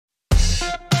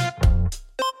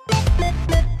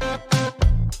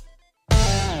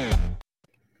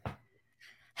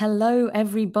Hello,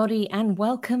 everybody, and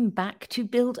welcome back to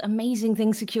Build Amazing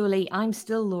Things Securely. I'm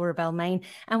still Laura Belmain,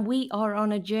 and we are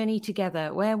on a journey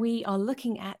together where we are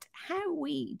looking at how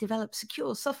we develop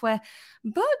secure software,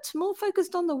 but more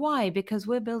focused on the why, because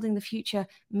we're building the future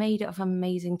made of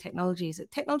amazing technologies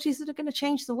that are going to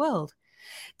change the world.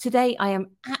 Today, I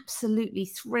am absolutely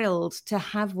thrilled to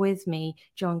have with me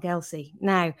Jon Gelsey.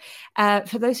 Now,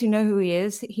 for those who know who he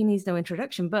is, he needs no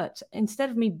introduction, but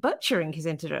instead of me butchering his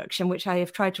introduction, which I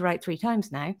have tried to write 3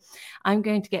 times now, I'm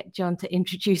going to get Jon to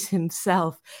introduce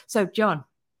himself. So, Jon,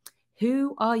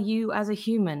 who are you as a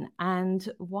human, and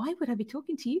why would I be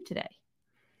talking to you today?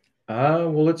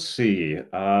 Well, let's see.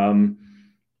 I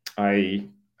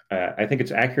think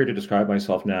it's accurate to describe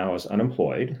myself now as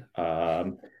unemployed.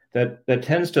 That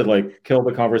tends to kill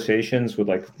the conversations with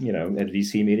at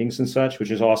VC meetings and such, which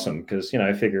is awesome because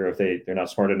I figure if they're not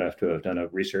smart enough to have done a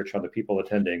research on the people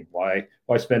attending, why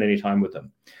spend any time with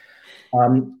them?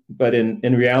 But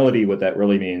in reality, what that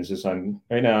really means is I'm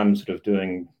sort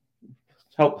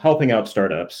of helping out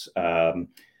startups.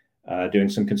 Doing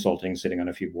some consulting, sitting on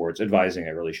a few boards, advising, I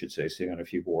really should say, sitting on a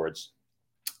few boards,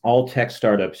 all tech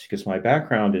startups, because my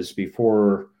background is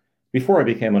before I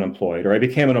became unemployed, or I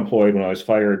became unemployed when I was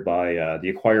fired by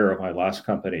the acquirer of my last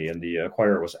company, and the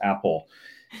acquirer was Apple.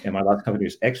 And my last company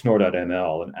was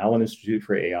Xnor.ml, an Allen Institute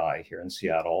for AI here in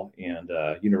Seattle, and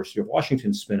University of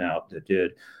Washington spin out that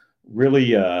did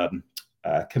really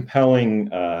compelling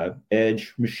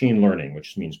edge machine learning,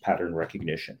 which means pattern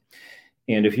recognition.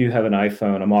 And if you have an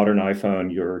iPhone, a modern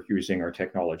iPhone, you're using our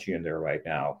technology in there right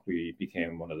now. We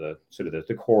became one of the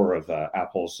the core of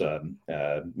Apple's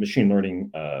machine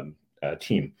learning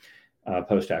team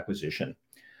post acquisition.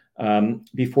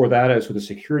 Before that, I was with a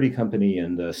security company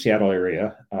in the Seattle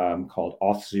area called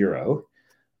Auth0,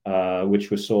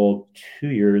 which was sold 2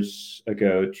 years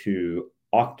ago to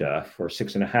Okta for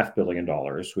 $6.5 billion,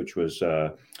 which was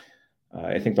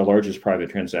I think the largest private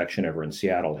transaction ever in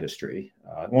Seattle history,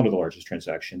 one of the largest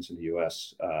transactions in the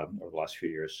US over the last few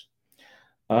years.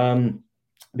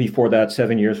 Before that,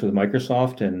 7 years with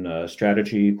Microsoft in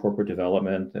strategy, corporate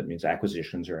development. That means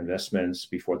acquisitions or investments.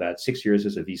 Before that, 6 years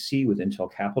as a VC with Intel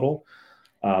Capital.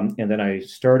 And then I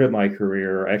started my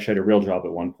career, I actually had a real job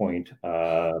at one point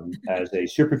as a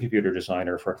supercomputer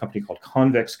designer for a company called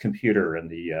Convex Computer in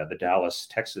the Dallas,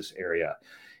 Texas area.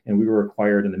 And we were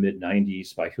acquired in the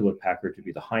mid-90s by Hewlett-Packard to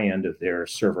be the high end of their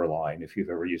server line. If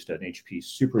you've ever used an HP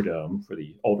Superdome, for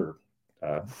the older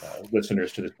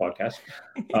listeners to this podcast,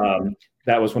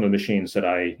 that was one of the machines that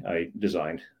I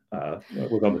designed,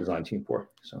 was on the design team for.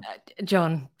 So,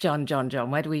 Jon,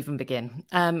 where do we even begin?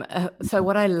 So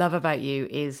what I love about you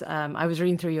is I was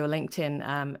reading through your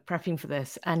LinkedIn, prepping for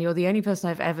this, and you're the only person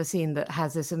I've ever seen that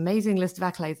has this amazing list of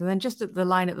accolades. And then just at the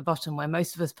line at the bottom where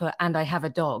most of us put, and I have a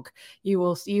dog,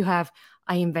 you have,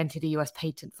 I invented a US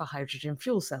patent for hydrogen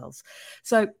fuel cells.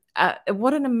 So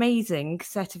what an amazing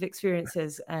set of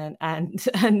experiences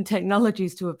and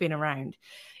technologies to have been around.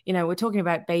 We're talking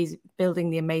about building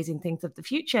the amazing things of the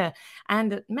future.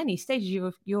 And at many stages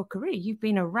of your career, you've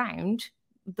been around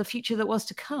the future that was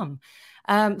to come.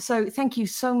 So thank you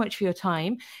so much for your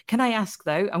time. Can I ask,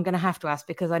 though, I'm going to have to ask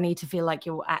because I need to feel like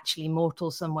you're actually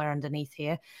mortal somewhere underneath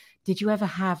here. Did you ever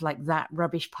have that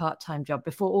rubbish part-time job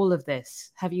before all of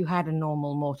this? Have you had a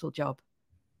normal mortal job?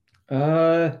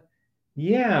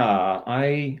 Yeah,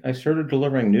 I started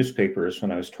delivering newspapers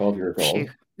when I was 12 years old. Phew.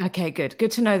 Okay, good.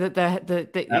 Good to know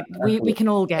that we can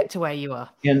all get to where you are.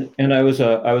 And I was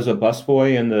a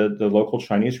busboy in the local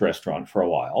Chinese restaurant for a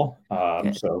while.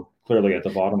 So clearly at the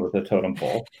bottom of the totem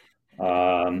pole.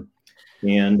 And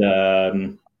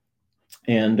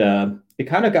it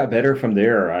kind of got better from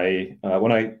there.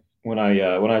 When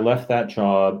I left that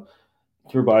job,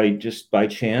 by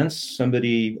chance, I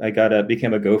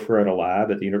became a gopher at a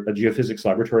lab at a geophysics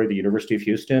laboratory at the University of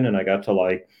Houston, and I got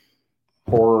to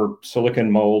pour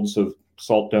silicon molds of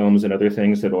salt domes and other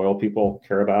things that oil people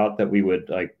care about that we would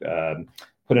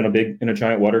put in a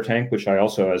giant water tank, which I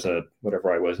also, as a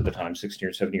whatever I was at the time, 16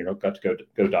 or 17 year old, got to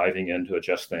go diving in to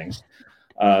adjust things.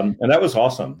 And that was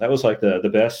awesome. That was the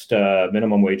best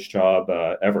minimum wage job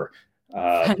ever.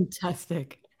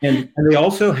 Fantastic. And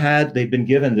they'd been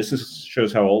given,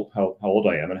 shows how old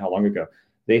I am and how long ago,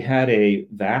 they had a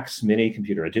VAX mini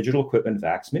computer, a digital equipment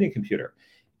VAX mini computer.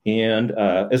 And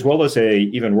as well as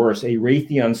even worse, a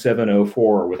Raytheon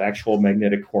 704 with actual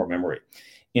magnetic core memory.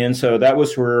 And so that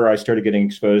was where I started getting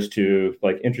exposed to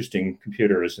interesting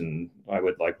computers, and I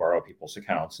would borrow people's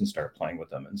accounts and start playing with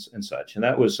them and such. And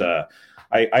that was,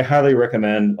 I highly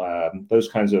recommend those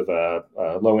kinds of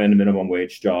low-end minimum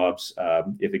wage jobs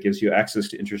if it gives you access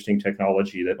to interesting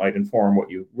technology that might inform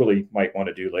what you really might want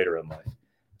to do later in life.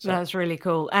 So. That's really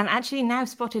cool. And actually now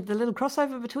spotted the little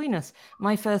crossover between us.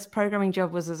 My first programming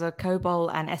job was as a COBOL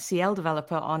and SCL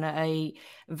developer on a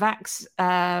VAX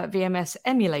VMS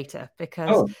emulator because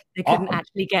Oh, they couldn't awesome.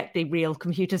 actually get the real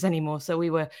computers anymore. So we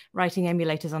were writing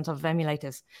emulators on top of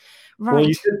emulators. Well,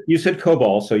 Right. you said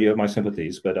COBOL, so you have my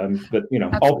sympathies, but all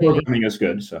Absolutely. programming is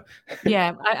good. So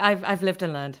Yeah, I've lived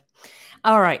and learned.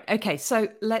 All right. Okay. So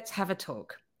let's have a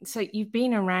talk. So you've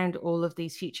been around all of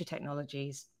these future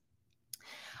technologies.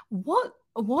 What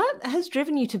has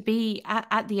driven you to be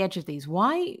at the edge of these?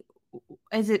 Why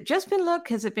has it just been luck?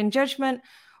 Has it been judgment?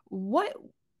 What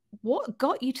what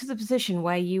got you to the position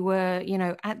where you were,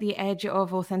 at the edge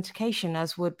of authentication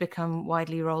as would become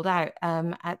widely rolled out,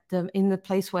 in the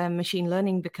place where machine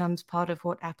learning becomes part of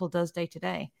what Apple does day to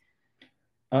day?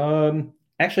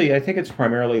 actually, I think it's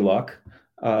primarily luck,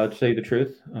 to tell you the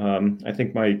truth. I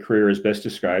think my career is best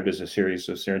described as a series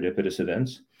of serendipitous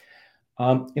events.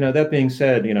 That being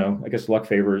said, I guess luck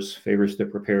favors the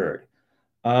prepared.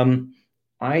 Um,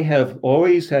 I have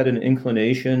always had an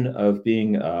inclination of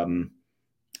being um,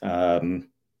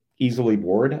 easily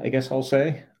bored, I guess I'll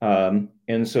say.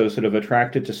 And so sort of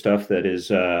attracted to stuff that is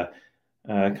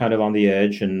kind of on the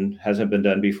edge and hasn't been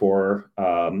done before,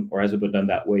 or hasn't been done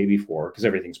that way before, because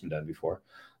everything's been done before.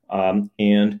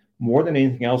 And more than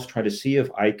anything else, try to see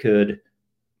if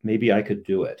maybe I could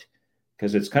do it,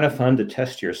 because it's kind of fun to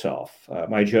test yourself.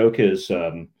 My joke is,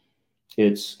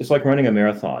 it's like running a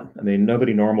marathon. I mean,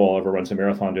 nobody normal ever runs a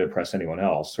marathon to impress anyone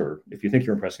else, or if you think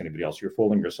you're impressing anybody else, you're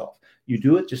fooling yourself. You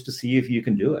do it just to see if you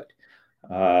can do it.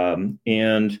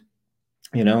 And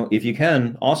if you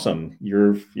can, awesome.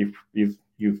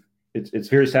 It's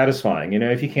very satisfying.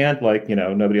 If you can't, like,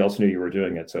 nobody else knew you were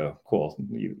doing it, so cool.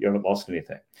 You haven't lost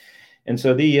anything. And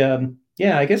so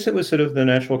yeah, I guess it was sort of the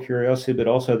natural curiosity, but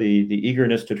also the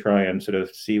eagerness to try and sort of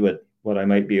see what I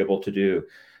might be able to do,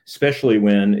 especially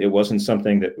when it wasn't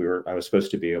something that I was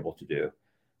supposed to be able to do.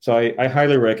 So I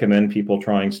highly recommend people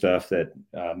trying stuff that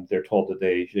they're told that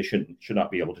they should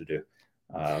not be able to do.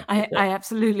 I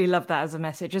absolutely love that as a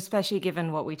message, especially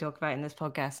given what we talk about in this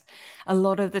podcast. A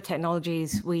lot of the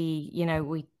technologies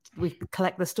we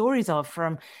collect the stories of,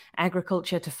 from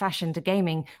agriculture to fashion to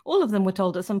gaming, all of them were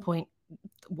told at some point,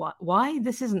 why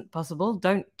this isn't possible.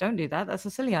 Don't do that. That's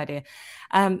a silly idea.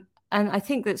 And I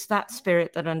think that's that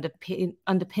spirit that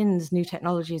underpins new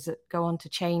technologies that go on to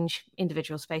change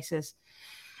individual spaces.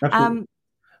 Absolutely. Um,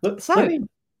 Let so me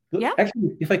yeah.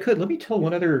 actually, if I could, let me tell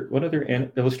one other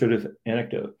illustrative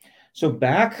anecdote. So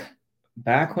back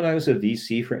when I was a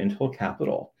VC for Intel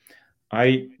Capital,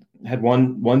 I had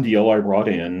one deal I brought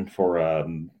in for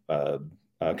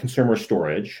consumer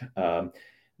storage,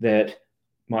 that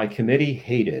my committee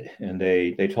hated, and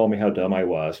they told me how dumb I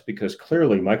was, because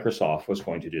clearly Microsoft was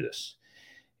going to do this.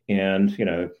 And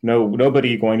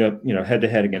nobody going to head to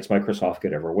head against Microsoft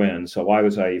could ever win. So why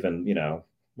did I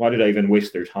even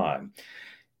waste their time?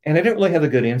 And I didn't really have a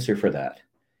good answer for that.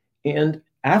 And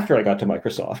after I got to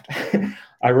Microsoft,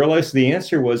 I realized the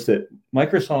answer was that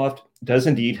Microsoft does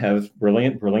indeed have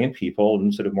brilliant, brilliant people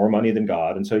and sort of more money than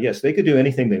God. And so, yes, they could do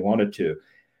anything they wanted to.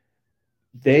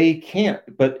 They can't,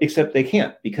 except they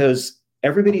can't, because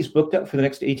everybody's booked up for the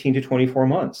next 18 to 24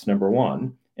 months, number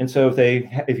one. And so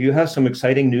if you have some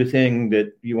exciting new thing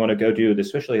that you want to go do,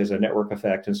 especially as a network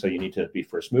effect, and so you need to be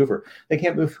first mover, they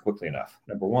can't move quickly enough,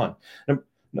 number one.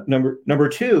 Number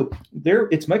two,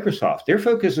 it's Microsoft. Their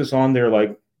focus is on their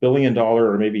like $1 billion,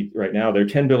 or maybe right now their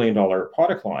 $10 billion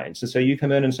product lines. And so you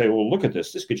come in and say, well, look at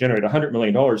this. This could generate $100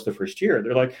 million the first year.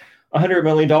 They're like, $100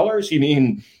 million? You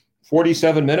mean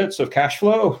 47 minutes of cash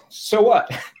flow? So what?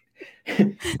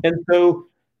 And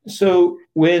so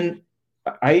when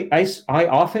I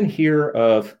often hear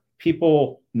of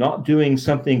people not doing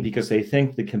something because they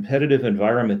think the competitive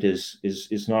environment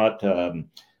is not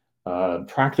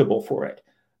tractable for it.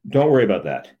 Don't worry about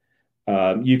that.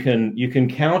 You can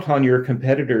count on your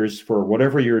competitors for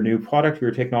whatever your new product, your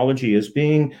technology is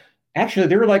being. Actually,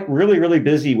 they're like really, really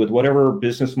busy with whatever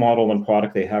business model and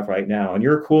product they have right now. And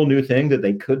your cool new thing that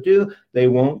they could do, they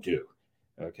won't do.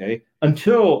 Okay.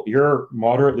 Until you're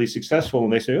moderately successful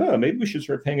and they say, oh, maybe we should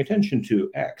start paying attention to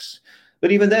X.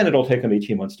 But even then, it'll take them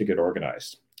 18 months to get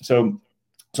organized. So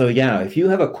yeah, if you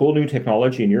have a cool new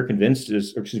technology and you're convinced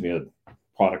a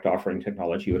product offering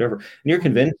technology, whatever, and you're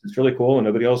convinced it's really cool and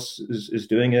nobody else is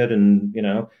doing it, and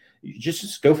you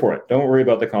just go for it. Don't worry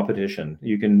about the competition.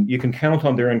 You can count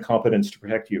on their incompetence to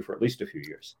protect you for at least a few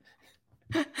years.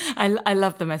 I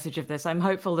love the message of this. I'm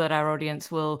hopeful that our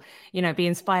audience will, be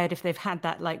inspired if they've had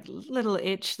that like little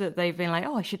itch that they've been like,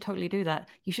 oh, I should totally do that.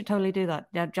 You should totally do that.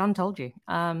 Yeah, John told you.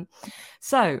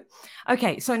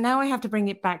 Okay, so now I have to bring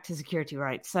it back to security,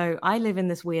 right? So I live in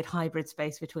this weird hybrid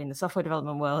space between the software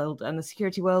development world and the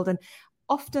security world, and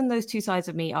often those two sides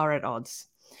of me are at odds.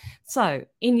 So,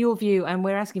 in your view, and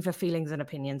we're asking for feelings and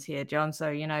opinions here, John. So,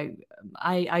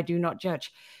 I do not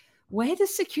judge. Where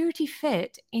does security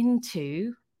fit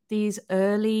into these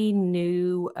early,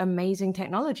 new, amazing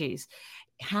technologies?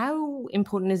 How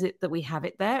important is it that we have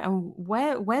it there? And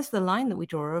where's the line that we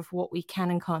draw of what we can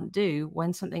and can't do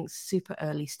when something's super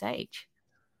early stage?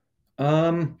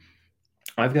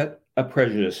 I've got a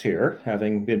prejudice here,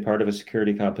 having been part of a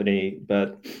security company,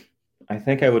 but I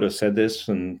think I would have said this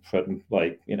and from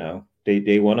like,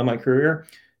 day one of my career.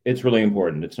 It's really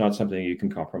important. It's not something you can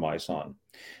compromise on.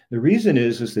 The reason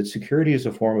is that security is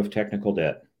a form of technical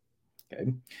debt.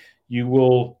 Okay. You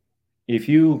will, if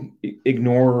you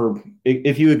ignore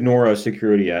a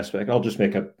security aspect, I'll just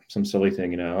make up some silly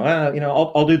thing,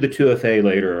 I'll do the 2FA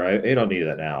later. I don't need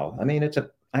that now. I mean,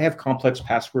 I have complex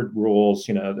password rules,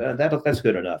 that's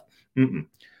good enough.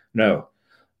 No,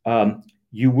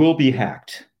 you will be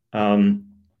hacked.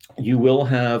 You will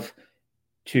have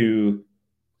to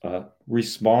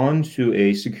respond to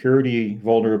a security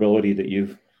vulnerability that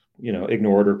you've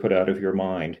ignored or put out of your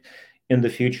mind in the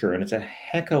future, and it's a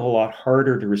heck of a lot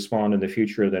harder to respond in the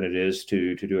future than it is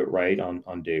to do it right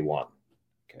on day one.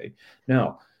 Okay,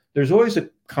 now there's always a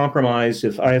compromise.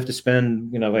 If I have to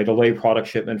spend, if I delay product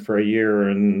shipment for a year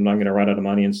and I'm going to run out of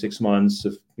money in 6 months,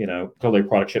 if delay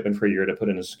product shipment for a year to put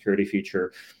in a security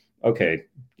feature, okay,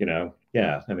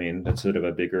 yeah, I mean that's sort of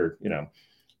a bigger,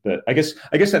 that I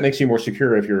guess that makes you more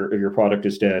secure if your product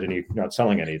is dead and you're not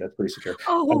selling any. That's pretty secure.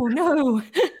 Oh no.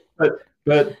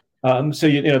 So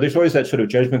there's always that sort of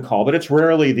judgment call, but it's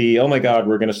rarely the, oh my God,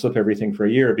 we're going to slip everything for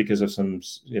a year because of some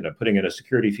putting in a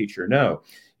security feature. No,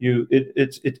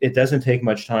 it doesn't take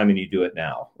much time, and you do it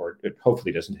now, or it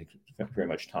hopefully doesn't take very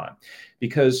much time,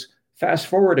 because fast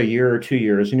forward a year or 2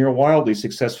 years and you're wildly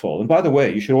successful. And by the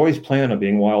way, you should always plan on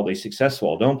being wildly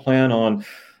successful. Don't plan on,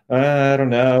 I don't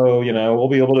know, we'll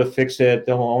be able to fix it.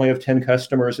 They'll only have 10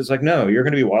 customers. It's like, no, you're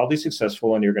going to be wildly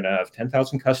successful and you're going to have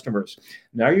 10,000 customers.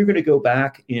 Now you're going to go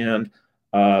back and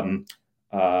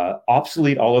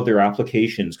obsolete all of their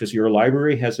applications because your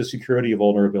library has a security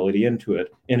vulnerability in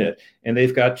it. And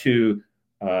they've got to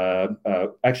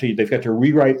they've got to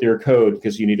rewrite their code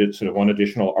because you needed sort of one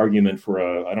additional argument for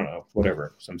I don't know,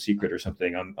 whatever, some secret or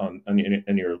something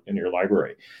in your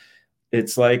library.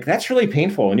 It's like, that's really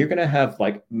painful. And you're going to have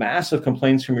like massive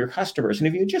complaints from your customers. And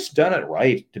if you had just done it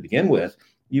right to begin with,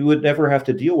 you would never have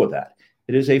to deal with that.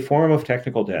 It is a form of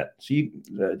technical debt. So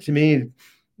to me,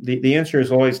 the answer is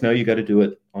always no, you got to do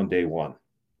it on day one.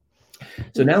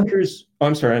 So now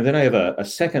I'm sorry. And then I have a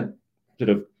second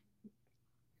sort of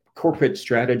corporate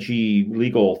strategy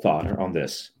legal thought on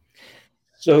this.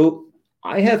 So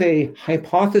I have a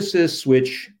hypothesis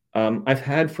which I've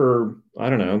had for, I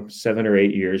don't know, 7 or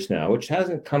 8 years now, which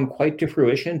hasn't come quite to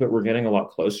fruition, but we're getting a lot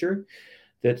closer,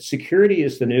 that security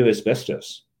is the new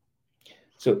asbestos.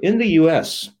 So in the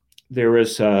US, there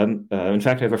was, in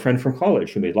fact, I have a friend from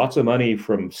college who made lots of money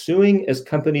from suing as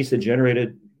companies that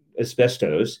generated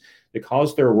asbestos that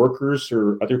caused their workers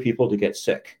or other people to get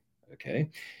sick. Okay.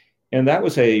 And that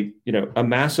was a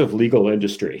massive legal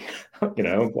industry.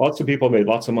 Lots of people made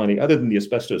lots of money other than the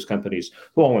asbestos companies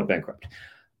who all went bankrupt.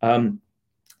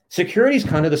 Security is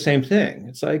kind of the same thing.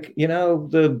 It's like,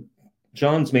 the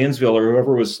Johns Mansville or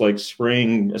whoever was like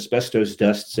spraying asbestos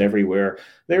dusts everywhere.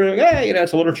 They were like, hey,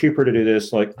 it's a little cheaper to do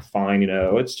this. Like, fine,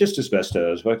 it's just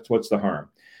asbestos. What's the harm?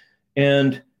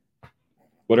 And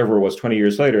whatever it was, 20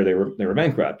 years later, they were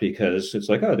bankrupt because it's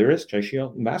like, oh, there is actually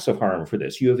massive harm for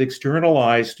this. You have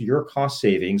externalized your cost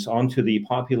savings onto the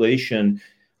population.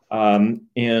 And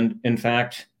in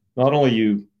fact, not only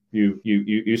you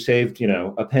saved,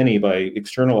 a penny by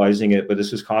externalizing it, but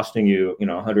this is costing you,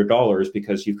 $100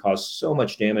 because you've caused so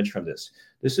much damage from this.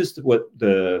 This is what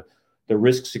the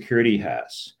risk security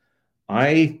has.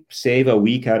 I save a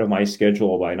week out of my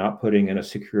schedule by not putting in a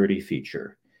security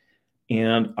feature.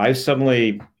 And I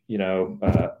suddenly,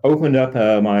 opened up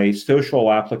my social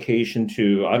application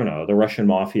to, I don't know, the Russian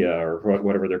mafia or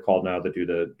whatever they're called now that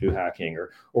do hacking or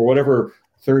whatever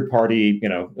third-party,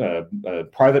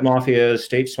 private mafias,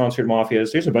 state-sponsored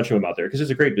mafias. There's a bunch of them out there because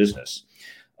it's a great business.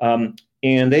 And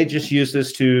they just use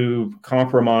this to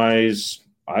compromise,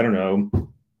 I don't know,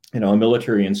 a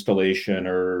military installation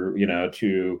or,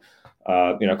 to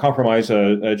compromise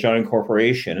a giant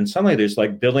corporation. And suddenly there's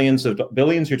like billions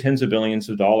or tens of billions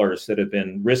of dollars that have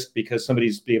been risked because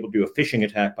somebody's been able to do a phishing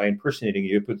attack by impersonating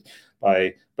you,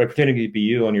 by pretending to be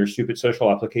you on your stupid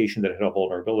social application that had a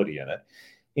vulnerability in it.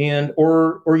 And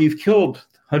or you've killed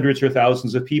hundreds or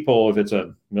thousands of people if it's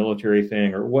a military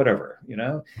thing or whatever.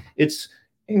 It's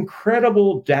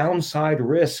incredible downside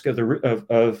risk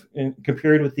of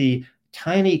compared with the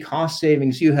tiny cost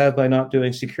savings you have by not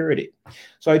doing security.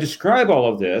 So I describe all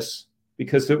of this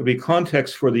because it would be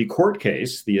context for the court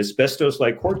case, the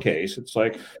asbestos-like court case. It's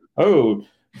like, oh,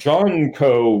 John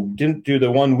Co. didn't do the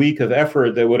 1 week of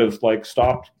effort that would have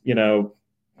stopped,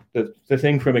 the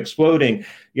thing from exploding.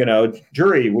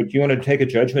 Jury, would you want to take a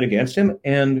judgment against him?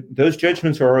 And those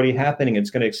judgments are already happening.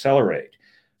 It's going to accelerate.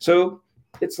 So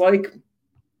it's like,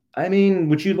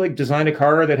 would you design a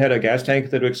car that had a gas tank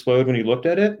that would explode when you looked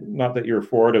at it? Not that you're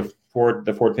the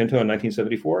Ford Pinto in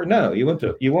 1974. No, you won't.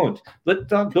 You won't. Let's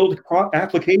build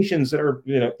applications that are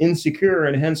insecure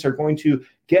and hence are going to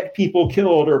get people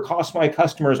killed or cost my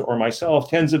customers or myself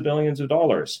tens of billions of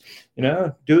dollars.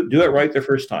 Do it right the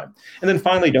first time. And then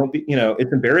finally, don't be.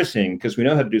 It's embarrassing because we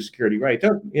know how to do security right.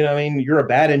 Don't. You're a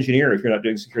bad engineer if you're not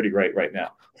doing security right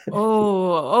now.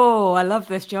 Oh, I love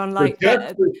this, John.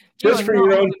 Just for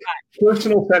your own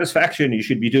personal satisfaction, you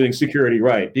should be doing security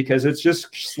right because it's just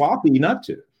sloppy not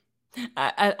to.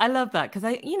 I love that because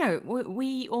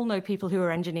we all know people who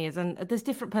are engineers and there's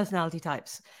different personality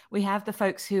types. We have the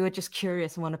folks who are just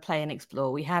curious and want to play and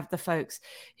explore. We have the folks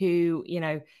who,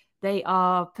 they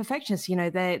are perfectionists.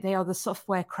 They are the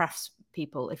software crafts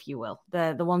people, if you will.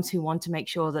 They're the ones who want to make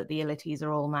sure that the entities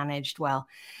are all managed well.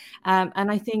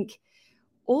 And I think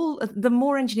the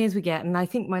more engineers we get, and I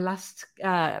think my last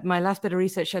bit of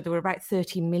research showed there were about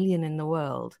 30 million in the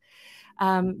world,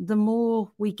 the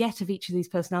more we get of each of these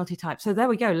personality types. So there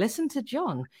we go. Listen to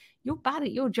John. You're bad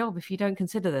at your job if you don't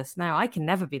consider this. Now, I can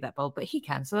never be that bold, but he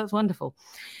can. So that's wonderful.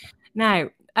 Now,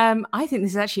 I think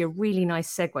this is actually a really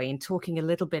nice segue in talking a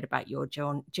little bit about your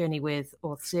journey with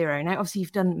Auth0. Now, obviously,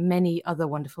 you've done many other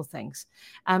wonderful things.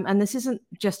 And this isn't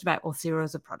just about Auth0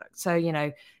 as a product. So,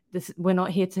 we're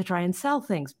not here to try and sell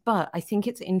things, but I think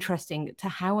it's interesting to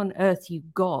how on earth you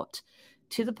got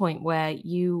to the point where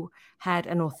you had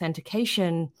an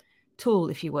authentication tool,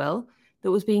 if you will,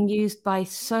 that was being used by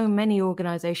so many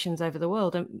organizations over the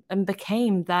world and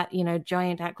became that,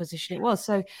 giant acquisition it was.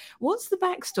 So what's the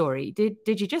backstory?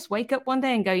 Did you just wake up one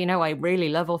day and go, I really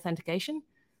love authentication?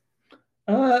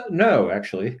 No,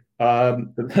 actually.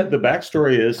 The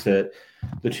backstory is that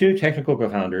the two technical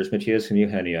co-founders, Matthias and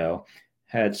Eugenio,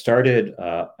 had started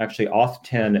actually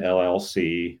Auth0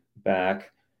 LLC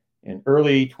back in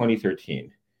early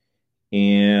 2013,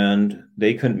 and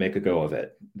they couldn't make a go of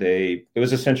it. It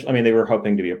was essentially, they were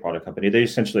hoping to be a product company.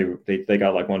 They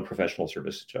got one professional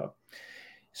services job.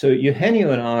 So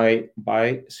Eugenio and I,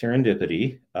 by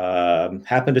serendipity,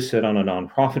 happened to sit on a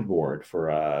nonprofit board for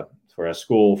a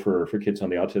school for kids on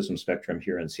the autism spectrum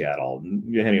here in Seattle.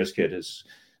 Eugenio's kid is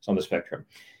on the spectrum.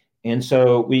 And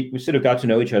so we sort of got to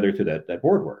know each other through that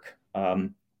board work.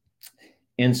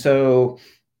 And so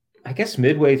I guess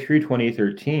midway through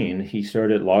 2013, he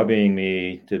started lobbying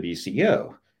me to be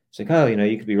CEO. It's like, oh,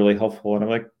 you could be really helpful. And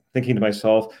I'm thinking to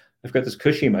myself, I've got this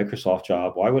cushy Microsoft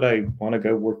job. Why would I want to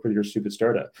go work with your stupid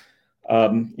startup?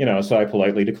 So I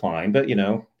politely declined, but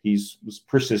was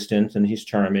persistent and he's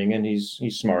charming and he's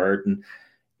smart.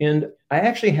 And I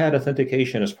actually had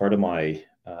authentication as part of my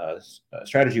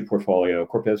strategy portfolio,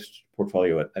 corporate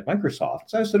portfolio at Microsoft.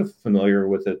 So I was sort of familiar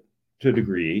with it to a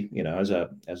degree, as a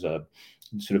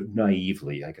sort of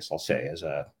naively, I guess I'll say, as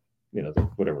a,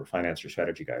 whatever, finance or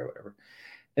strategy guy or whatever.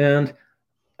 And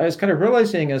I was kind of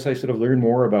realizing as I sort of learned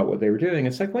more about what they were doing,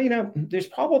 it's like, well, there's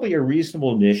probably a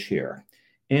reasonable niche here.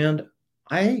 And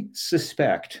I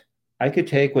suspect I could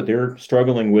take what they're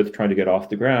struggling with trying to get off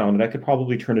the ground, and I could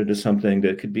probably turn it into something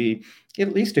that could be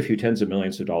at least a few tens of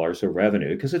millions of dollars of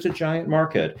revenue because it's a giant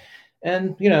market.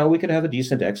 And, we could have a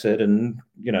decent exit and,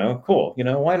 cool,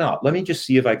 why not? Let me just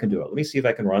see if I can do it. Let me see if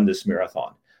I can run this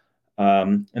marathon.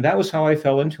 And that was how I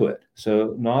fell into it.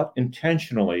 So not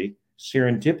intentionally,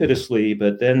 serendipitously,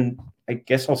 but then I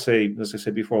guess I'll say, as I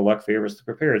said before, luck favors the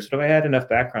prepared. So I had enough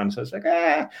background. So I was like,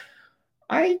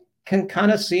 I can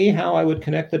kind of see how I would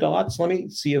connect the dots. Let me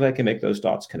see if I can make those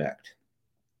dots connect.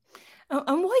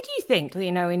 And why do you think,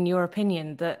 in your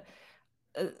opinion, that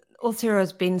Auth0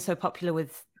 has been so popular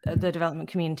with the development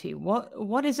community?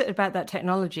 What is it about that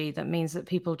technology that means that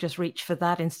people just reach for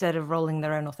that instead of rolling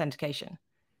their own authentication?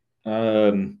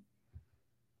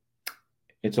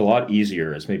 it's a lot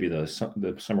easier as maybe the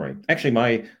summary.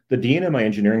 Actually, the dean of my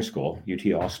engineering school, UT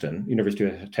Austin, University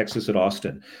of Texas at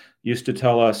Austin, used to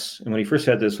tell us, and when he first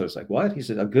said this, I was like, what? He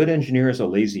said, a good engineer is a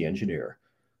lazy engineer.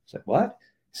 I said, what?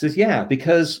 He says, yeah,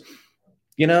 because,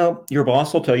 your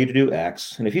boss will tell you to do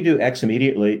X. And if you do X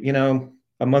immediately,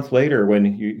 a month later when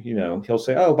he'll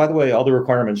say, oh, by the way, all the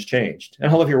requirements changed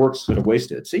and all of your work's sort of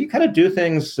wasted. So you kind of do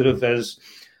things sort of as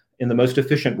in the most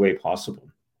efficient way possible.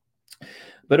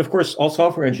 But of course, all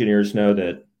software engineers know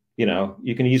that,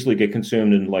 you can easily get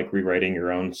consumed in like rewriting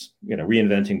your own,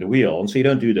 reinventing the wheel. And so you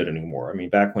don't do that anymore. I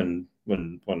mean, back when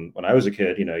I was a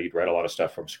kid, you'd write a lot of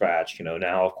stuff from scratch.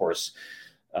 Now, of course,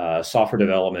 software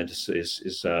development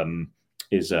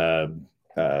is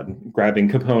grabbing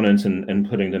components and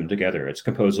putting them together. It's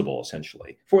composable,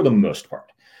 essentially, for the most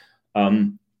part.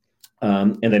 And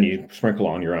then you sprinkle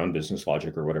on your own business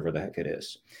logic or whatever the heck it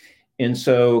is. And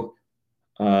so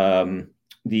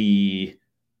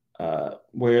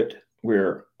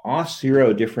where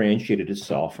Auth0 differentiated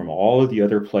itself from all of the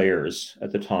other players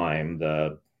at the time,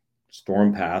 the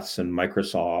Stormpaths and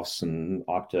Microsofts and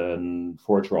Okta and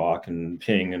ForgeRock and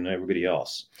Ping and everybody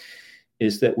else,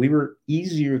 is that we were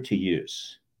easier to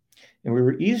use. And we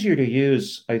were easier to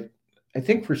use, I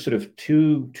think, for sort of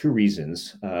two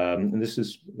reasons. And this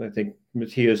is, I think,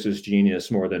 Matthias's genius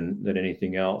more than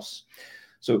anything else.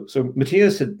 So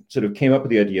Matthias had sort of came up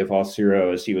with the idea of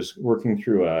Auth0 as he was working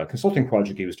through a consulting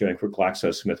project he was doing for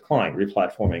GlaxoSmithKline,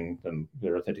 replatforming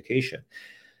their authentication.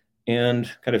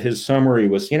 And kind of his summary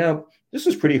was, this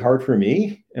is pretty hard for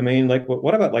me. I mean, like,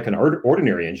 what about like an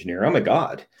ordinary engineer? Oh my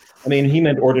God. I mean, he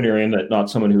meant ordinary in that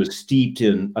not someone who is steeped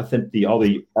in all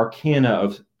the arcana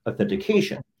of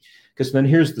authentication. Because then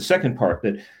here's the second part,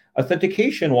 that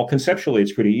authentication, while conceptually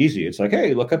it's pretty easy. It's like,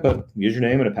 hey, look up a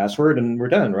username and a password and we're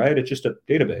done, right? It's just a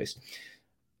database.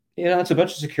 It's a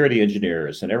bunch of security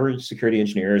engineers, and every security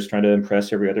engineer is trying to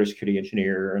impress every other security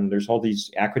engineer. And there's all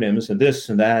these acronyms and this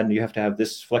and that, and you have to have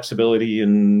this flexibility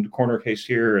and corner case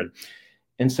here.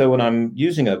 And so when I'm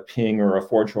using a Ping or a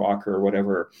ForgeRock or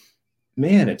whatever,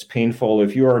 man, it's painful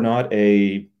if you are not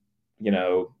a,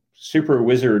 super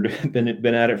wizard, been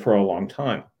at it for a long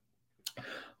time.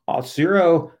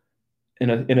 Auth0,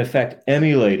 in effect,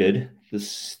 emulated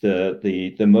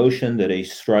the motion that a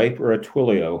Stripe or a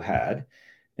Twilio had,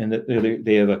 and that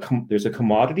there's a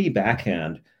commodity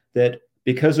backhand that,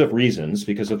 because of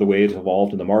the way it's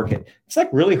evolved in the market, it's like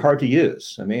really hard to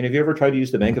use. I mean, have you ever tried to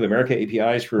use the Bank of America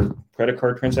APIs for credit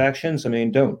card transactions? I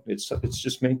mean, don't. It's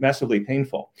just massively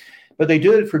painful. But they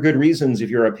do it for good reasons if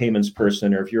you're a payments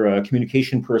person or if you're a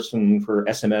communication person for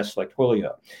SMS like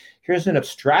Twilio. Here's an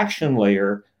abstraction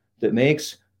layer that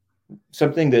makes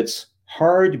something that's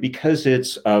hard because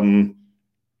it's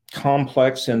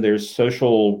complex and there's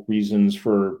social reasons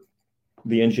for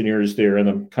the engineers there and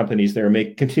the companies there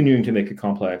continuing to make it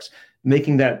complex,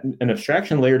 making that an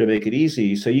abstraction layer to make it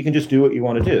easy so you can just do what you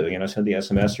want to do, send the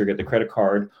SMS or get the credit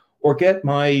card or get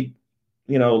my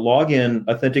login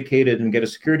authenticated and get a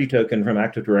security token from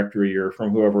Active Directory or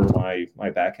from whoever my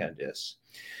backend is.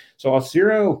 So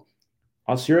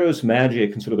Auth0's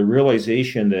magic and sort of the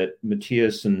realization that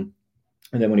Matthias and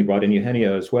then when he brought in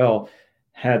Eugenio as well,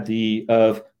 had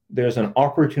there's an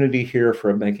opportunity here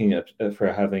for having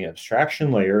an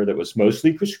abstraction layer that was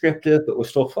mostly prescriptive, but was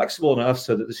still flexible enough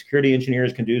so that the security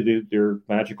engineers can do their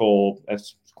magical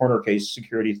corner case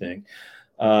security thing.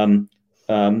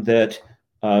 That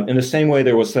in the same way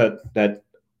there was that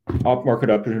market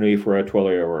opportunity for a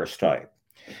Twilio or a Stripe.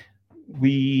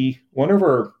 One of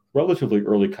our relatively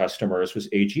early customers was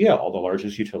AGL, the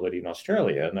largest utility in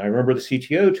Australia. And I remember the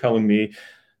CTO telling me,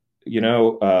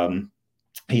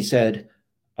 he said,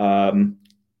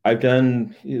 I've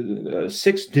done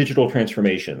 6 digital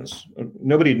transformations.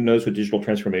 Nobody knows what digital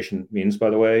transformation means, by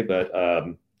the way, but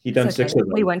he'd done 6 of them.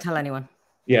 We won't tell anyone.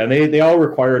 Yeah, and they all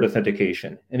required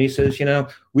authentication. And he says,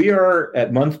 we are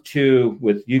at month 2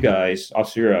 with you guys,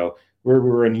 Auth0, where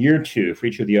we're in year 2 for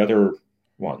each of the other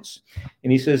ones.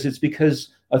 And he says it's because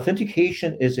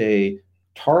authentication is a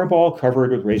tar ball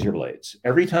covered with razor blades.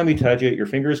 Every time you touch it, your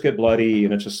fingers get bloody,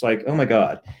 and it's just like, oh my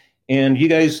God. And you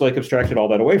guys like abstracted all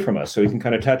that away from us, so we can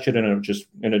kind of touch it, and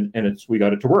we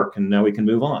got it to work, and now we can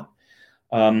move on.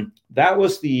 That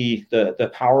was the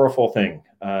powerful thing,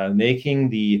 making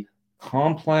the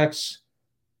complex.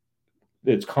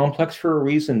 It's complex for a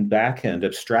reason. Backend,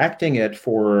 abstracting it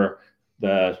for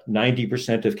the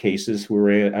 90% of cases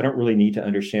where I don't really need to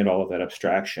understand all of that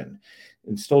abstraction,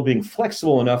 and still being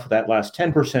flexible enough for that last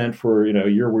 10% for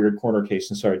your weird corner case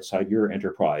inside your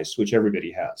enterprise, which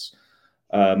everybody has.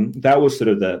 That was sort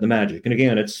of the magic. And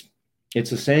again, it's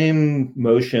the same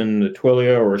motion that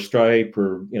Twilio or Stripe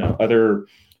or other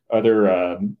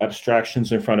other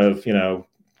abstractions in front of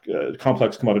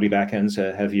complex commodity backends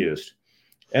have used.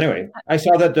 Anyway, I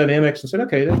saw that dynamics and said,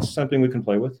 okay, that's something we can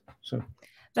play with. So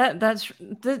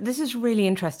this is really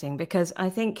interesting, because I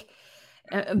think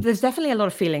there's definitely a lot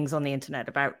of feelings on the internet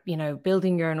about,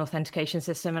 building your own authentication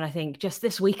system. And I think just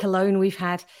this week alone, we've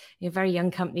had very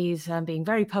young companies being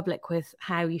very public with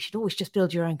how you should always just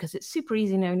build your own because it's super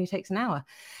easy and it only takes an hour.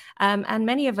 And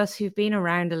many of us who've been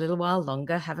around a little while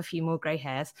longer, have a few more gray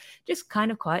hairs, just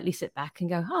kind of quietly sit back and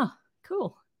go,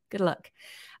 cool, good luck.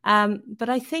 But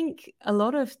I think a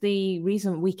lot of the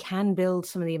reason we can build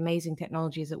some of the amazing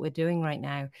technologies that we're doing right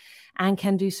now, and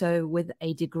can do so with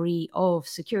a degree of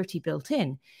security built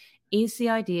in, is the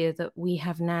idea that we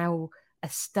have now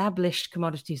established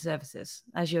commodity services,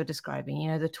 as you're describing,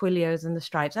 the Twilios and the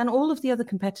Stripes and all of the other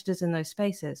competitors in those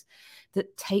spaces,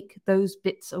 that take those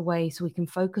bits away so we can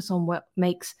focus on what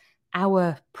makes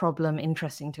our problem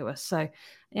interesting to us. So,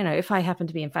 if I happen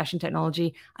to be in fashion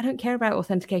technology, I don't care about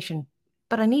authentication,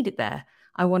 but I need it there.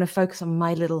 I want to focus on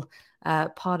my little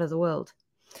part of the world.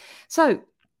 So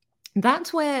that's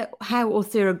how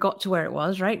Auth0 got to where it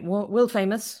was, right? World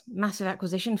famous, massive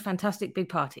acquisition, fantastic big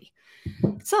party.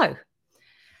 So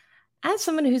as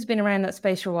someone who's been around that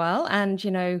space for a while, and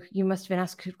you must have been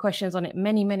asked questions on it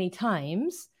many, many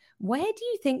times, where do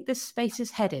you think this space is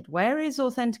headed? Where is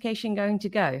authentication going to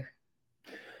go?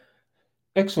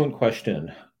 Excellent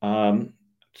question. To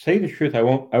say the truth, I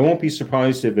won't be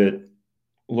surprised if it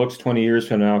looks 20 years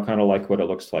from now kind of like what it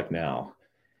looks like now.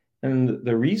 And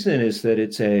the reason is that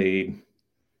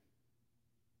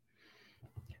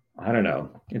I don't know,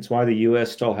 it's why the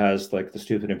US still has like the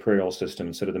stupid imperial system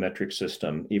instead of the metric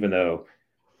system, even though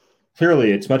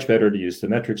clearly it's much better to use the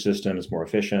metric system. It's more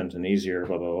efficient and easier,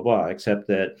 blah, blah, blah, blah, except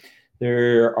that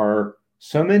there are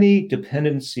so many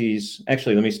dependencies.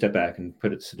 Actually, let me step back and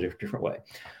put it a different way.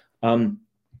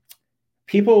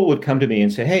 People would come to me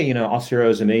and say, hey, Auth0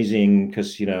 is amazing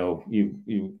because, you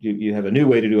have a new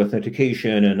way to do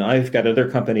authentication, and I've got another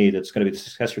company that's going to be the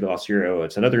successor to Auth0.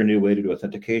 It's another new way to do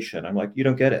authentication. I'm like, you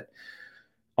don't get it.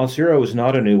 Auth0 is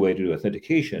not a new way to do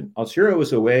authentication. Auth0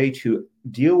 is a way to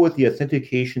deal with the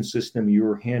authentication system you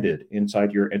were handed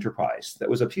inside your enterprise. That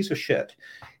was a piece of shit.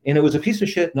 And it was a piece of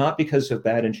shit not because of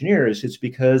bad engineers. It's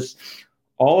because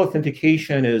all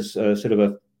authentication is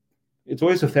it's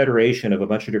always a federation of a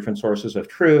bunch of different sources of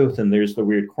truth. And there's the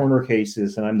weird corner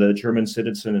cases. And I'm the German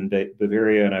citizen in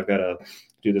Bavaria, and I've got to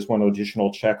do this one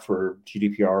additional check for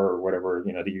GDPR or whatever,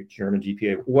 the German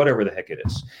GPA, whatever the heck it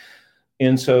is.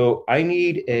 And so I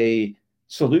need a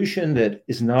solution that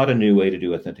is not a new way to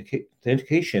do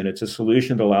authentication. It's a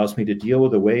solution that allows me to deal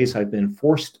with the ways I'm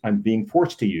being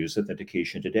forced to use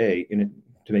authentication today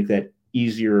to make that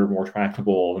easier, more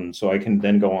tractable. And so I can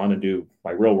then go on and do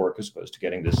my real work as opposed to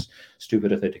getting this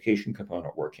stupid authentication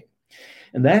component working.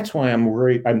 And that's why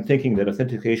I'm thinking that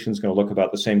authentication is going to look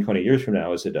about the same 20 years from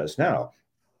now as it does now.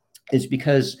 Is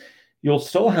because you'll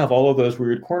still have all of those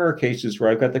weird corner cases where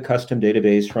I've got the custom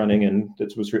database running and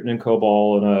that was written in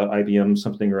COBOL and a IBM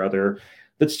something or other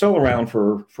that's still around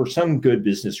for some good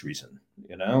business reason,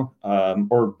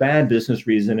 or bad business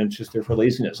reason, and it's just there for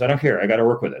laziness. I don't care. I got to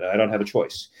work with it. I don't have a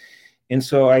choice. And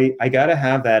so I got to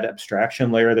have that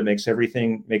abstraction layer that makes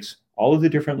all of the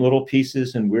different little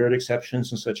pieces and weird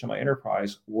exceptions and such in my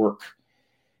enterprise work.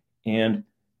 And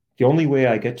the only way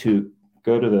I get to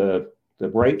go to the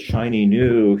bright, shiny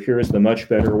new, here is the much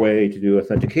better way to do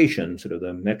authentication, sort of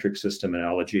the metric system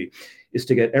analogy, is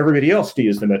to get everybody else to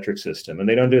use the metric system. And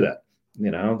they don't do that.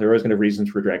 They're always going to have reasons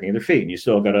for dragging their feet. And you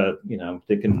still got to,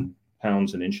 think in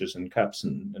pounds and inches and cups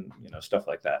and stuff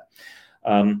like that.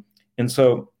 And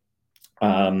so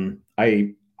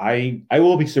I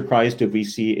will be surprised if we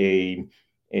see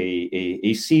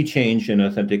a sea change in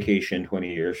authentication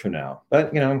 20 years from now.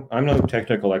 But, I'm no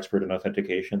technical expert in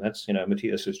authentication. That's,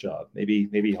 Matthias's job. Maybe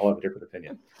he'll have a different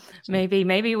opinion. So.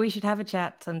 Maybe we should have a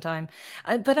chat sometime.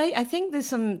 But I think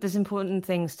there's important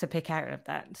things to pick out of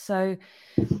that. So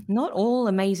not all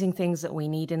amazing things that we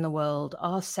need in the world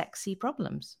are sexy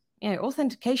problems.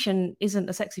 Authentication isn't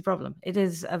a sexy problem. It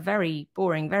is a very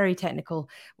boring, very technical,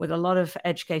 with a lot of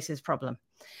edge cases problem.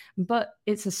 But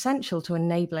it's essential to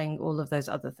enabling all of those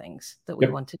other things that we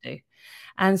want to do.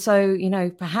 And so,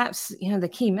 perhaps, the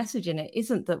key message in it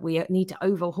isn't that we need to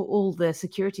overhaul all the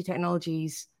security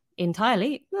technologies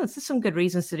entirely. No, there's some good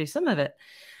reasons to do some of it.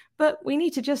 But we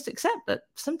need to just accept that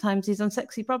sometimes these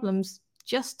unsexy problems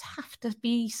just have to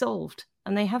be solved.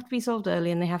 And they have to be solved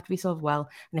early, and they have to be solved well.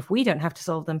 And if we don't have to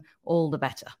solve them, all the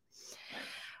better.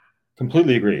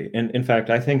 Completely agree. And in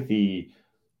fact, I think the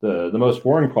most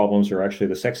boring problems are actually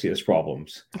the sexiest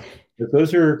problems. If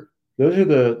those are those are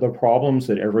the problems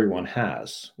that everyone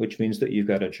has, which means that you've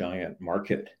got a giant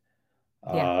market.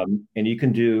 Yeah. And you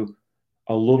can do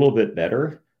a little bit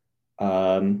better.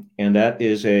 And that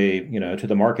is to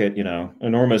the market,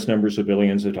 enormous numbers of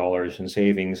billions of dollars in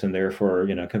savings, and therefore,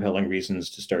 compelling reasons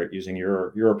to start using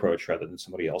your approach rather than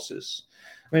somebody else's.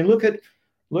 I mean, look at,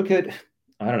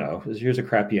 I don't know, here's a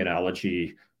crappy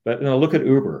analogy, but look at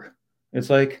Uber. It's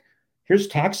like, here's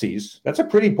taxis. That's a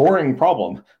pretty boring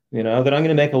problem, that I'm going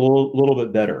to make a little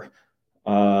bit better.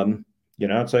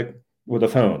 It's like with a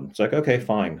phone. It's like, okay,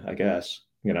 fine, I guess,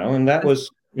 and that was,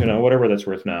 whatever that's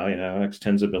worth now, it's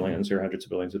tens of billions or hundreds of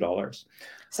billions of dollars.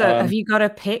 So have you got a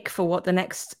pick for what the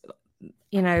next,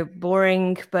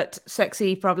 boring but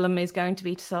sexy problem is going to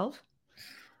be to solve?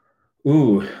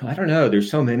 Ooh, I don't know. There's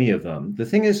so many of them. The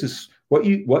thing is what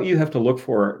you have to look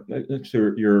for.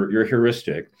 So your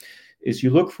heuristic is you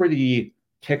look for the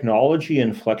technology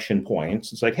inflection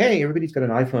points. It's like, hey, everybody's got an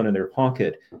iPhone in their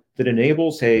pocket that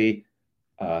enables a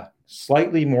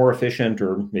slightly more efficient,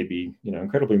 or maybe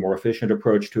incredibly more efficient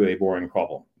approach to a boring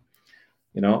problem.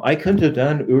 I couldn't have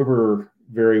done Uber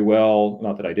very well.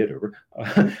 Not that I did Uber.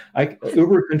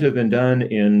 Uber couldn't have been done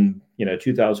in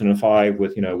 2005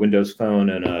 with Windows Phone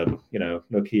and a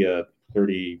Nokia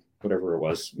 30 whatever it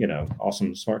was,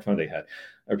 awesome smartphone they had,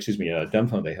 or excuse me, a dumb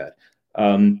phone they had.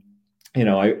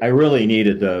 I really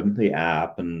needed the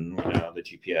app and the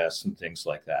GPS and things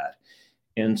like that.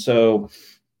 And so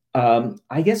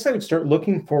I guess I would start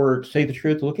looking for, to say the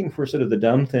truth, looking for sort of the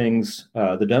dumb things,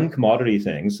 the dumb commodity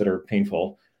things that are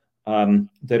painful,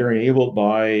 that are enabled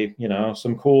by,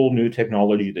 some cool new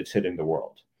technology that's hitting the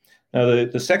world. Now, the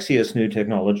sexiest new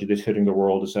technology that's hitting the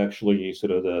world is actually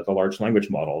sort of the large language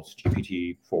models,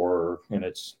 GPT-4 and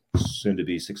its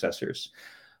soon-to-be successors.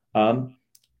 And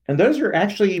those are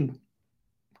actually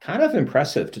kind of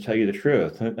impressive, to tell you the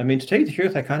truth. I mean, to tell you the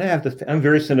truth, I kind of have to, I'm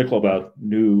very cynical about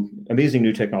amazing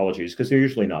new technologies because they're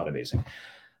usually not amazing.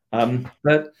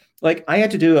 But like I had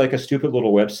to do like a stupid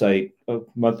little website a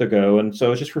month ago. And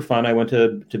so just for fun, I went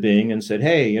to Bing and said,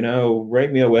 hey,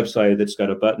 write me a website that's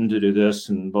got a button to do this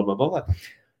and blah, blah, blah, blah.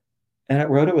 And it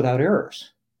wrote it without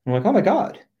errors. I'm like, oh my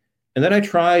God. And then I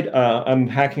tried, I'm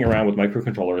hacking around with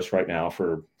microcontrollers right now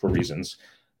for reasons.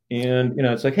 And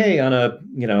it's like, hey, on an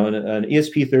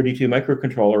ESP32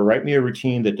 microcontroller, write me a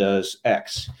routine that does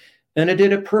X, and it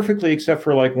did it perfectly, except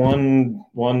for like one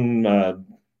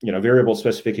variable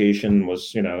specification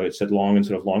was it said long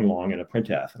instead of long in a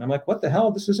printf, and I'm like, what the hell?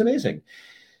 This is amazing.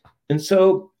 And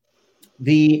so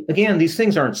again, these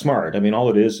things aren't smart. I mean, all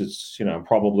it is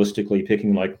probabilistically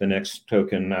picking like the next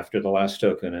token after the last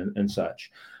token and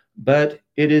such. But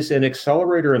it is an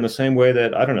accelerator in the same way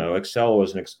that, I don't know, Excel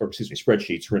was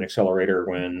spreadsheets were an accelerator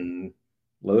when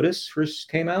Lotus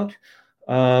first came out,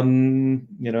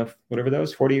 whatever that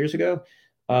was, 40 years ago.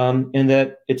 And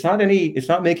that it's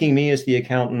not making me as the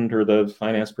accountant or the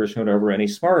finance person or whatever any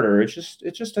smarter.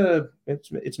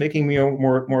 It's making me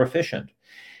more efficient.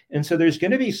 And so there's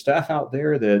going to be stuff out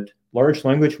there that large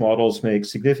language models make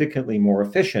significantly more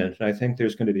efficient. And I think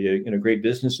there's going to be great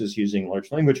businesses using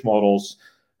large language models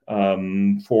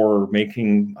for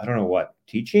making, I don't know what,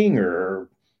 teaching or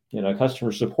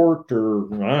customer support, or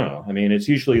I don't know. I mean, it's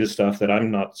usually the stuff that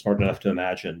I'm not smart enough to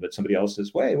imagine, but somebody else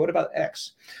says, wait, what about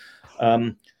X?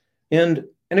 And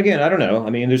again, I don't know. I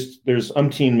mean, there's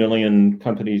umpteen million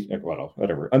companies, well,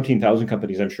 whatever, umpteen thousand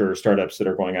companies, I'm sure, startups that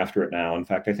are going after it now. In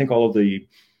fact, I think all of the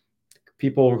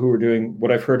people who are doing,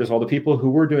 what I've heard is all the people who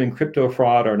were doing crypto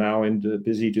fraud are now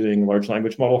busy doing large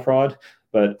language model fraud.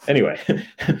 But anyway,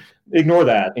 ignore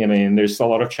that. I mean, there's a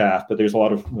lot of chaff, but there's a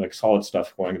lot of like solid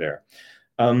stuff going there.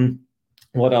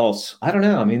 What else? I don't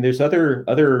know. I mean, there's other.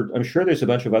 I'm sure there's a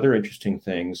bunch of other interesting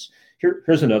things.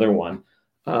 Here's another one.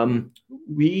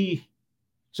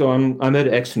 So I'm at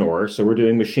XNOR, so we're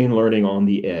doing machine learning on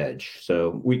the edge.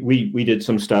 So we did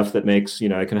some stuff that makes,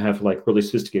 I can have like really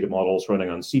sophisticated models running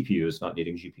on CPUs, not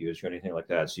needing GPUs or anything like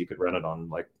that. So you could run it on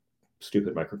like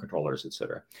stupid microcontrollers, et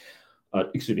cetera.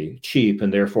 Cheap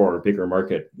and therefore bigger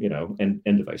market, end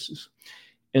devices.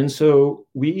 And so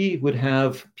we would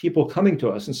have people coming to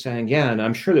us and saying, yeah, and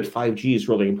I'm sure that 5G is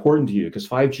really important to you because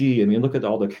 5G, I mean, look at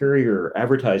all the carrier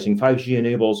advertising. 5G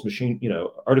enables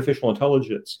artificial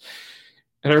intelligence.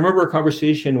 And I remember a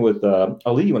conversation with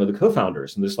Ali, one of the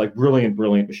co-founders, and this like brilliant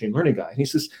machine learning guy. And he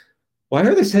says, why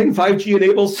are they saying 5G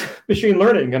enables machine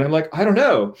learning? And I'm like, I don't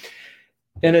know.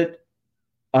 And it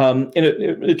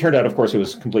turned out, of course, it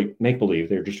was complete make-believe.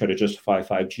 They were just trying to justify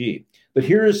 5G. But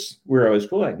here's where I was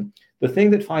going. The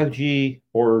thing that 5G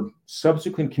or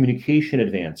subsequent communication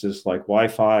advances like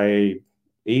Wi-Fi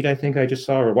 8, I think I just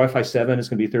saw, or Wi-Fi 7 is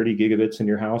going to be 30 gigabits in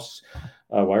your house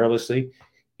wirelessly,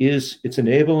 is it's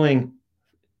enabling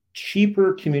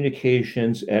cheaper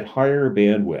communications at higher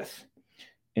bandwidth.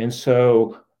 And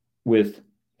so with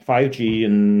 5G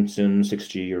and soon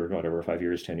 6G or whatever, 5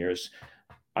 years, 10 years,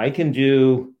 I can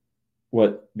do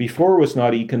what before was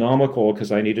not economical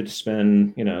because I needed to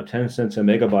spend, 10 cents a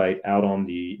megabyte out on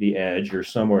the edge or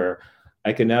somewhere.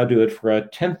 I can now do it for a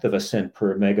tenth of a cent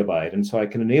per megabyte. And so I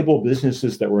can enable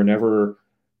businesses that were never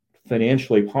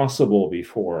financially possible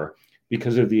before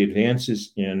because of the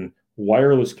advances in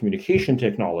wireless communication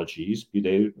technologies, be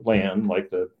they LAN like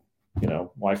the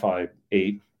Wi-Fi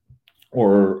 8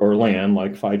 or LAN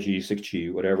like 5G,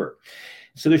 6G, whatever.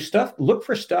 So there's stuff, look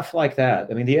for stuff like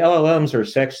that. I mean, the LLMs are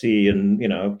sexy and,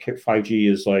 5G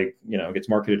is like, gets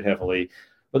marketed heavily,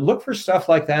 but look for stuff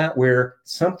like that where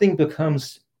something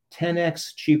becomes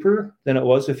 10x cheaper than it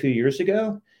was a few years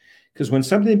ago. Because when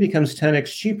something becomes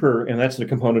 10x cheaper, and that's a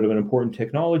component of an important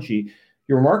technology,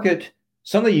 your market,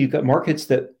 suddenly you've got markets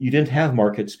that you didn't have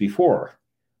markets before.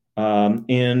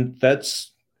 And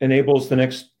that's enables the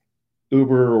next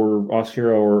Uber or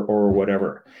Auth0 or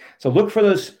whatever. So look for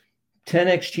those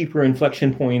 10x cheaper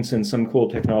inflection points in some cool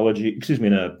technology,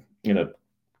 in a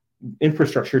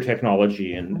infrastructure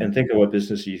technology, and think of what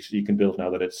business you can build now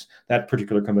that it's that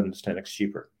particular component is 10x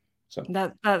cheaper. So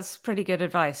that's pretty good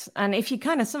advice. And if you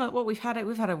kind of sum up what we've had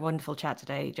a wonderful chat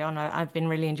today, Jon. I've been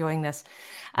really enjoying this.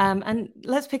 And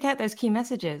let's pick out those key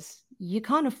messages. You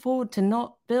can't afford to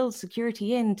not build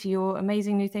security into your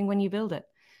amazing new thing when you build it.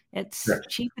 It's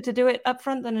cheaper to do it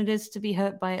upfront than it is to be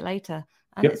hurt by it later.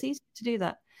 And It's easy to do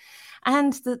that.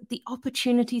 And the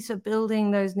opportunities for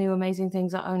building those new amazing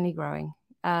things are only growing.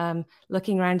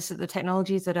 Looking around at the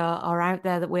technologies that are out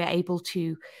there that we're able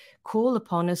to call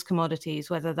upon as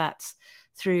commodities, whether that's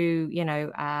through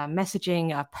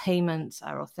messaging, our payments,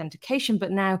 our authentication, but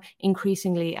now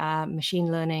increasingly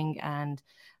machine learning and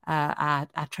our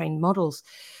trained models.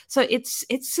 So it's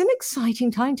an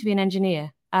exciting time to be an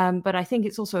engineer, but I think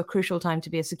it's also a crucial time to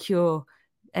be a secure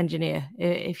engineer,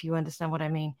 if you understand what I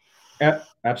mean.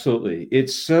 Absolutely.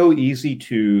 It's so easy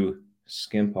to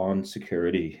skimp on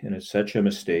security, and it's such a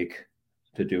mistake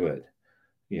to do it.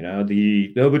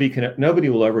 Nobody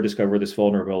will ever discover this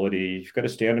vulnerability. You've got to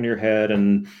stand on your head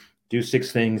and do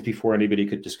 6 things before anybody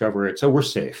could discover it. So we're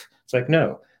safe. It's like,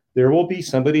 no, there will be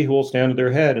somebody who will stand on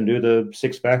their head and do the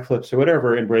 6 backflips or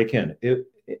whatever and break in.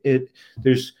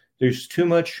 There's too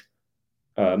much.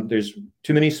 There's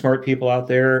too many smart people out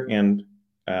there, and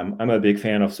I'm a big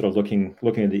fan of sort of looking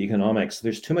at the economics.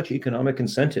 There's too much economic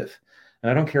incentive. And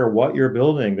I don't care what you're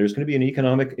building, there's going to be an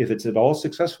economic, if it's at all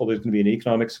successful, there's going to be an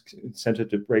economic incentive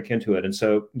to break into it. And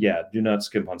so, do not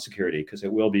skimp on security because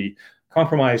it will be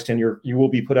compromised and you will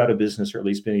be put out of business or at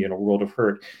least be in a world of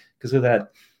hurt because of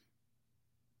that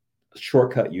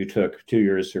shortcut you took 2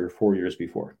 years or 4 years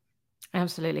before.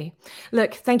 Absolutely.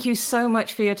 Look, thank you so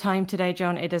much for your time today,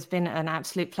 Jon. It has been an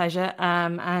absolute pleasure.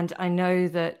 And I know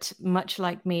that much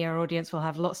like me, our audience will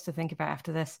have lots to think about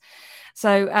after this.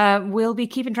 So we'll be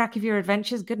keeping track of your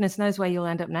adventures. Goodness knows where you'll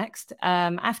end up next,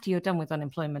 after you're done with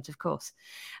unemployment, of course.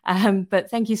 But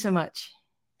thank you so much.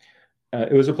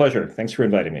 It was a pleasure. Thanks for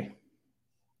inviting me.